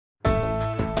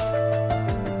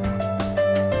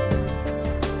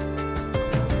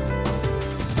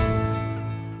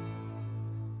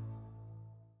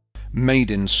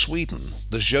Made in Sweden,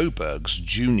 the Sjöbergs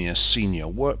Junior-Senior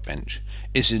Workbench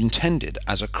is intended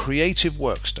as a creative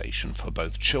workstation for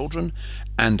both children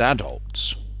and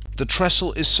adults. The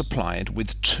trestle is supplied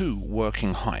with two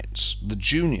working heights. The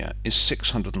junior is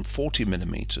 640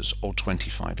 mm or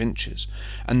 25 inches,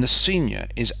 and the senior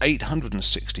is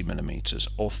 860 mm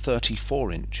or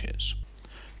 34 inches.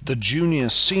 The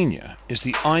junior-senior is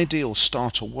the ideal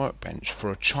starter workbench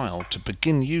for a child to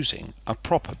begin using a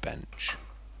proper bench.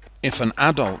 If an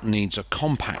adult needs a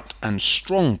compact and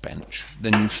strong bench,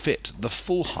 then you fit the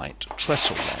full height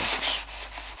trestle legs.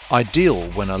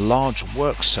 Ideal when a large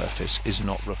work surface is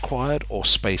not required or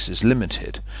space is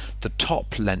limited, the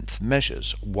top length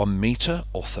measures 1 meter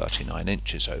or 39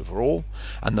 inches overall,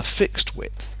 and the fixed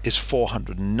width is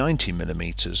 490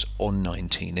 mm or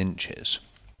 19 inches.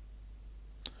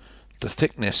 The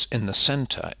thickness in the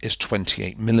centre is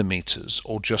 28 mm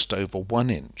or just over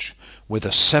 1 inch, with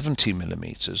a 70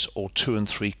 mm or 2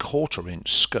 3/4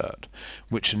 inch skirt,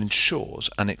 which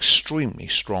ensures an extremely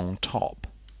strong top.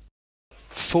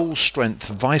 Full strength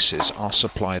vices are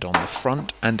supplied on the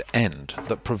front and end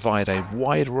that provide a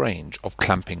wide range of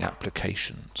clamping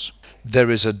applications.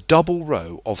 There is a double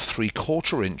row of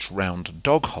 3/4 inch round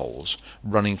dog holes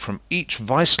running from each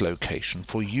vice location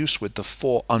for use with the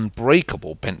 4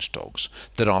 unbreakable bench dogs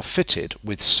that are fitted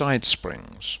with side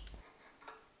springs.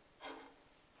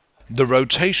 The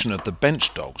rotation of the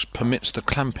bench dogs permits the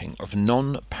clamping of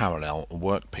non-parallel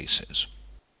workpieces.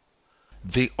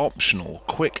 The optional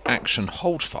quick action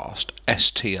holdfast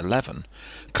ST11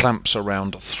 clamps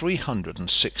around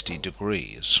 360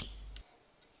 degrees.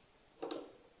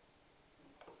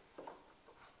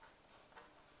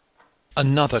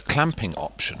 Another clamping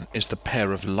option is the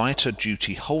pair of lighter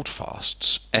duty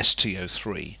holdfasts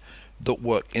ST03 that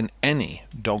work in any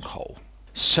dog hole.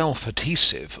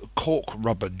 Self-adhesive cork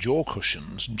rubber jaw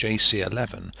cushions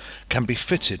JC11 can be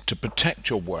fitted to protect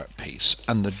your workpiece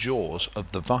and the jaws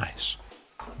of the vice.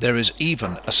 There is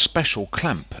even a special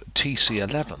clamp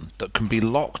TC11 that can be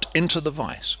locked into the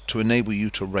vice to enable you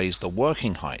to raise the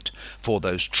working height for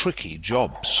those tricky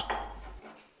jobs.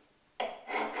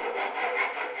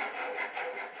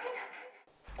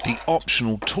 The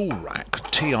optional tool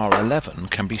rack TR11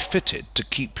 can be fitted to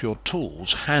keep your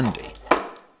tools handy.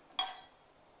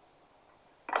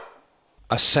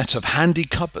 A set of handy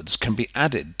cupboards can be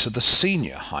added to the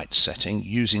senior height setting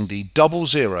using the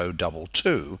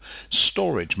 0022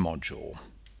 storage module.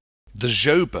 The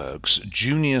Sjöbergs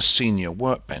Junior-Senior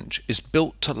Workbench is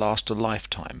built to last a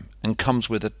lifetime and comes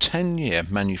with a 10-year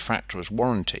manufacturer's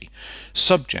warranty,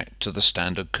 subject to the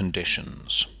standard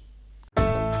conditions.